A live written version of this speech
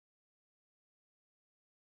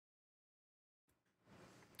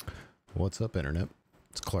What's up, Internet?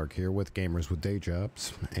 It's Clark here with Gamers with Day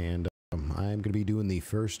Jobs, and I'm going to be doing the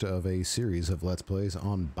first of a series of Let's Plays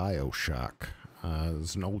on Bioshock.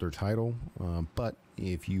 It's an older title, but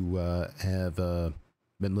if you have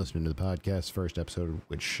been listening to the podcast, first episode,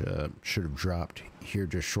 which should have dropped here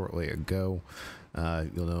just shortly ago,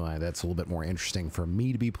 you'll know that's a little bit more interesting for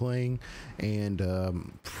me to be playing,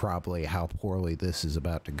 and probably how poorly this is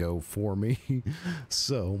about to go for me.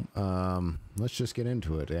 So let's just get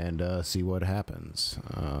into it and see what happens.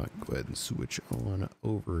 Go ahead and switch on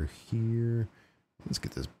over here. Let's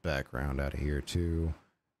get this background out of here too,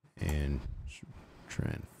 and try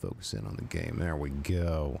and focus in on the game. There we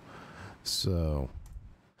go. So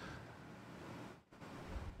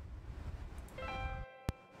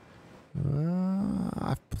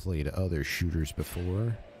I've played other shooters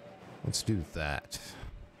before. Let's do that.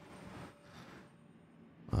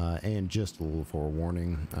 And just a little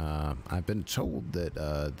forewarning, I've been told that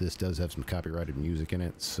this does have some copyrighted music in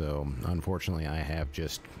it, so unfortunately I have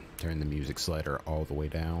just turned the music slider all the way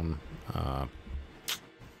down.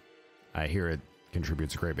 I hear it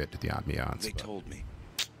contributes a great bit to the ambiance. They told me.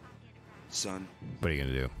 Son. What are you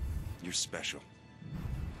gonna do? You're special.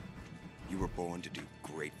 You were born to do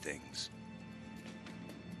great things.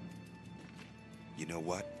 You know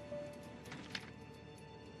what?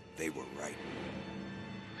 They were right.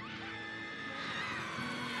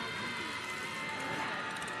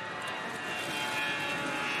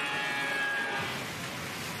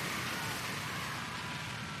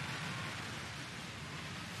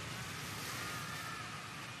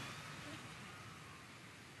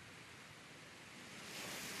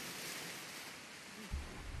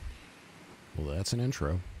 Well, that's an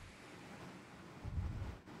intro.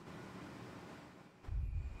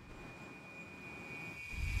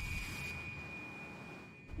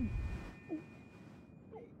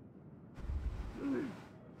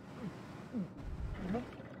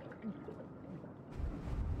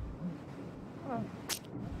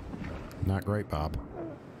 Not great, Bob.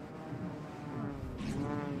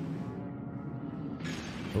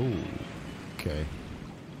 Oh, okay.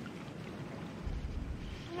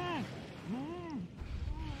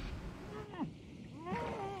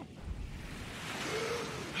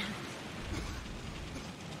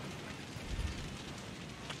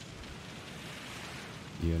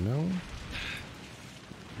 You know,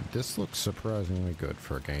 this looks surprisingly good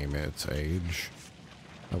for a game its age.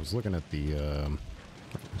 I was looking at the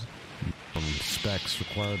specs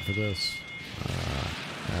required for this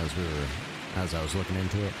as I was looking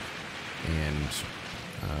into it, and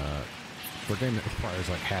for a game that requires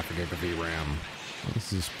like half a gig of VRAM,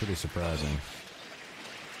 this is pretty surprising.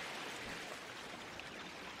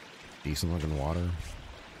 Decent looking water.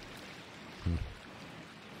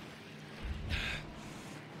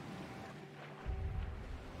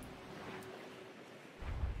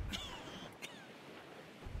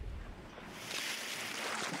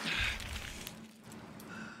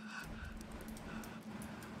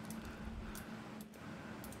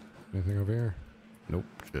 Anything over here? Nope,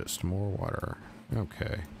 just more water.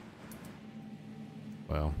 Okay.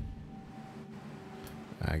 Well,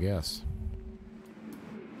 I guess.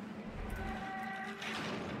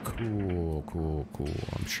 Cool, cool, cool.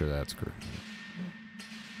 I'm sure that's good.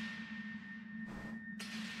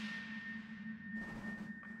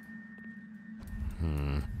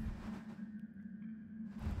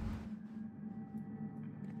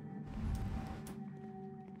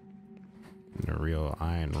 A real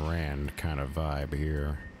Ayn Rand kind of vibe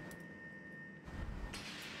here.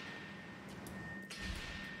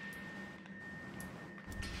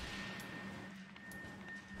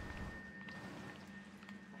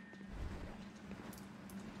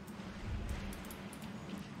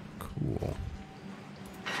 Cool.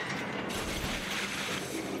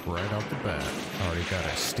 Right off the bat, already got a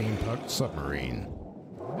steampunk submarine.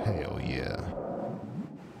 Hell yeah.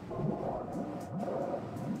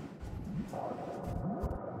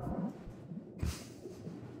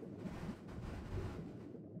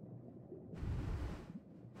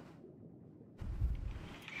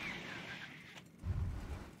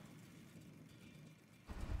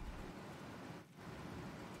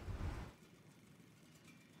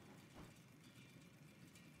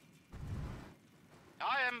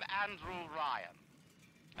 I am Andrew Ryan,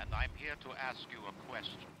 and I'm here to ask you a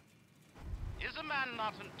question. Is a man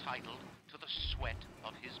not entitled to the sweat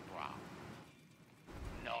of his brow?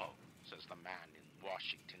 No, says the man in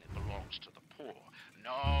Washington, it belongs to the poor.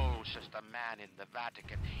 No, says the man in the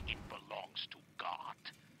Vatican, it belongs to God.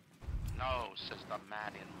 No, says the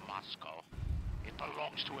man in Moscow, it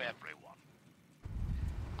belongs to everyone.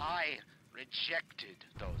 I rejected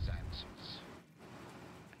those answers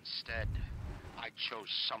and Instead, I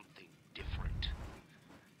chose something different.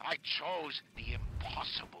 I chose the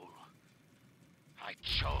impossible. I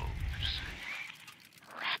chose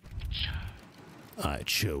rapture. I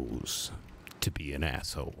chose to be an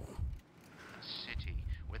asshole. A city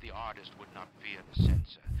where the artist would not fear the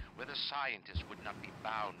censor, where the scientist would not be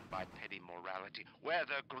bound by petty morality, where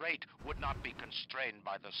the great would not be constrained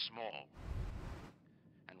by the small.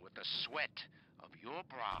 And with the sweat of your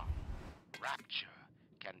brow, rapture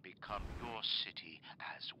can become your city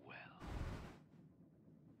as well.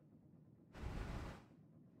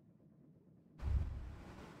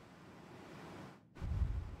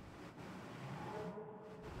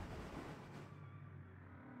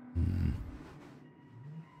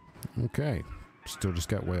 Okay. Still just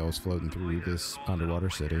got whales floating through this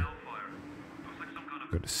underwater city.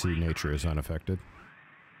 Good to see nature is unaffected.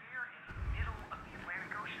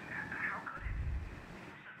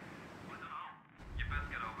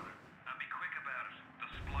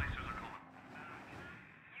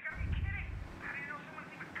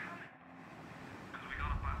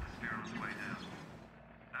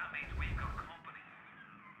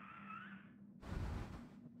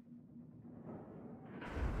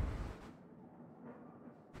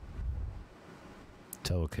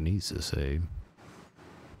 Telekinesis, eh?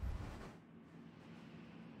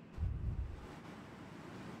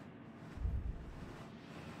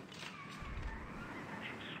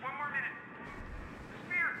 One more minute.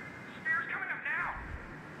 The spear's coming up now.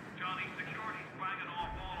 Johnny, security's banging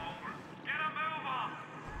off all over. Get a move on.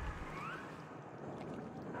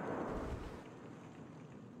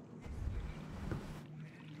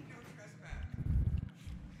 No trespass.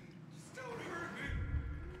 Just don't hurt me.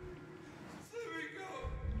 Just let me go.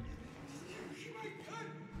 Just give me my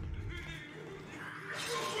gun.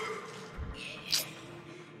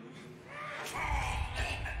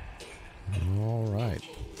 All right.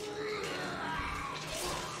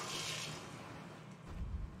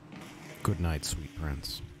 Good night, sweet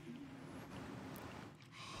prince.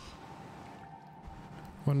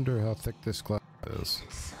 Wonder how thick this glass is.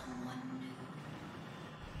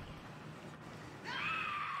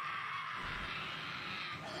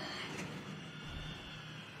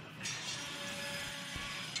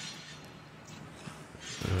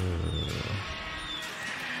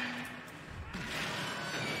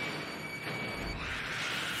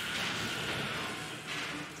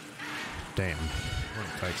 Damn, what a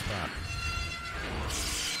tight spot.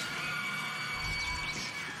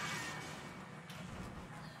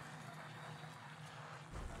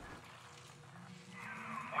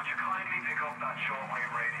 Would you kindly pick up that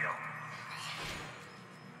shortwave radio?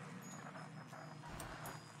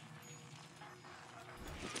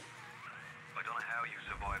 I don't know how you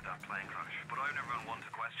survived that plane crash, but I've never been one to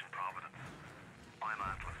question Providence. I'm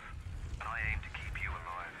Atlas, and I aim to keep you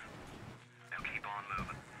alive. Now keep on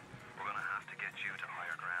moving. We're gonna have to get you to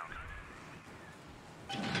higher ground.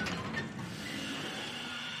 Take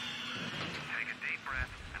a deep breath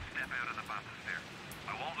and step out of the bathysphere.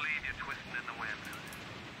 I won't leave you twisting in the wind.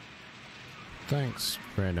 Thanks,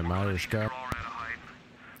 random Irish guy. You're all out of hiding,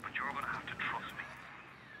 but you're gonna have to trust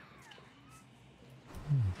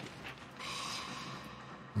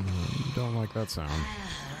me. Don't like that sound.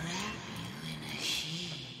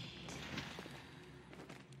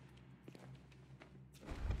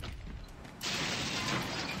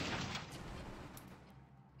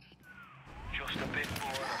 Just a bit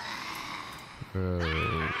more. Uh, How do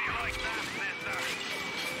you like that, mister?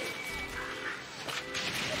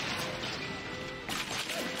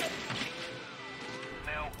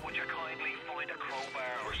 Now, would you kindly find a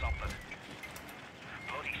crowbar or something?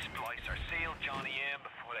 Bloody splicer. Seal Johnny in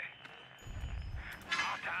before they...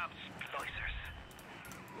 Goddamn splicers.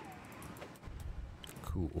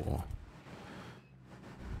 cool.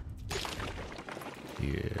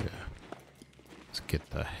 Yeah. Let's get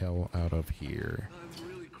the hell out of here. I'm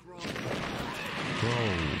really crawling.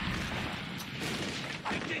 Whoa.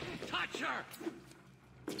 I didn't touch her!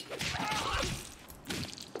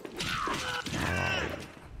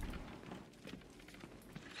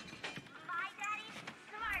 My daddy's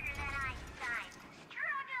smarter than Einstein,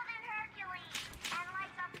 stronger than Hercules, and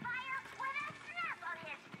like a fire with a snap of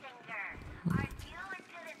his finger. Aren't you as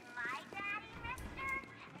good as my daddy, mister?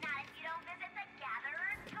 Not if you don't visit the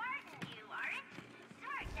Gatherer's Garden, you aren't.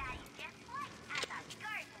 Smart daddies just like as a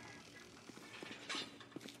garden.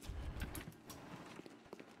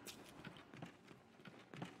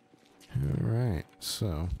 Alright,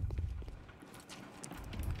 so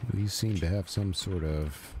we seem to have some sort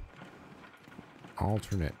of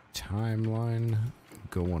alternate timeline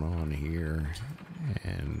going on here,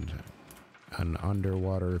 and an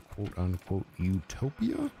underwater quote-unquote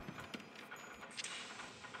utopia?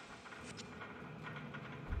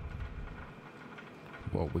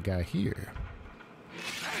 what we got here.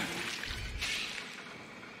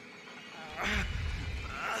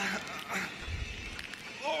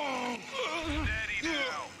 Steady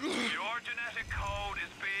now. Your genetic code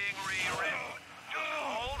is being rewritten. Just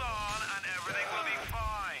hold on and everything will be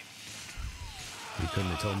fine. You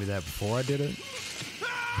couldn't have told me that before I did it?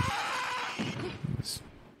 It's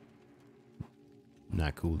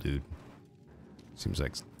not cool, dude. Seems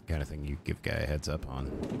like the kind of thing you give a guy a heads up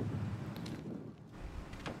on.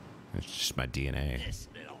 It's just my DNA. This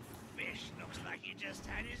little fish looks like he just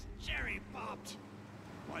had his cherry popped.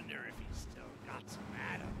 Wonder if he's still got some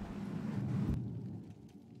Adam.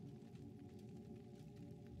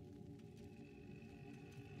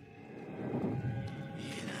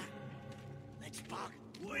 Let's buck.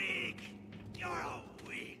 Weak. You're a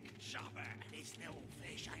weak chopper. This little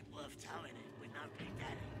fish ain't worth towing it with no big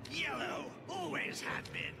daddy. Yellow. Always have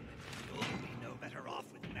been. You'll be no better off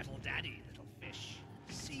with Metal Daddy, little fish.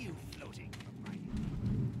 See you floating from right.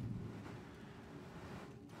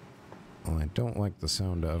 Well, I don't like the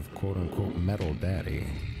sound of quote-unquote Metal Daddy.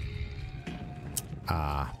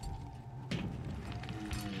 Ah.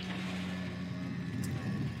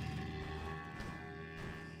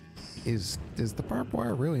 Is the barbed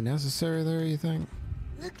wire really necessary there, you think?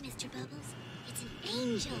 Look, Mr. Bubbles, it's an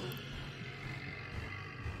angel.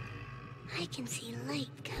 I can see light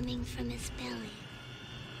coming from his belly.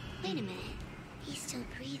 Wait a minute, he's still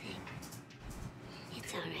breathing.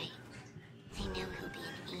 It's all right. I know he'll be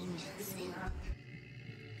an angel soon.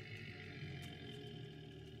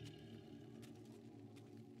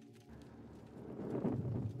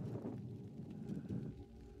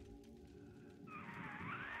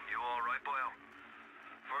 You all right, boyo?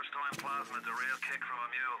 First time plasmid's a real kick from a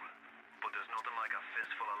mule. But there's nothing like a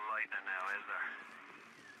fistful of lightning now, is there?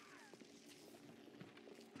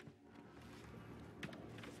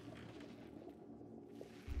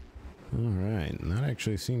 Alright, and that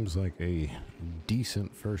actually seems like a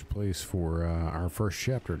decent first place for our first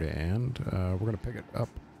chapter to end. We're going to pick it up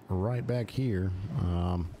right back here.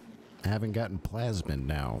 I haven't gotten plasmid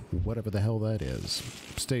now, whatever the hell that is.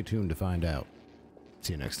 Stay tuned to find out.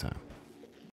 See you next time.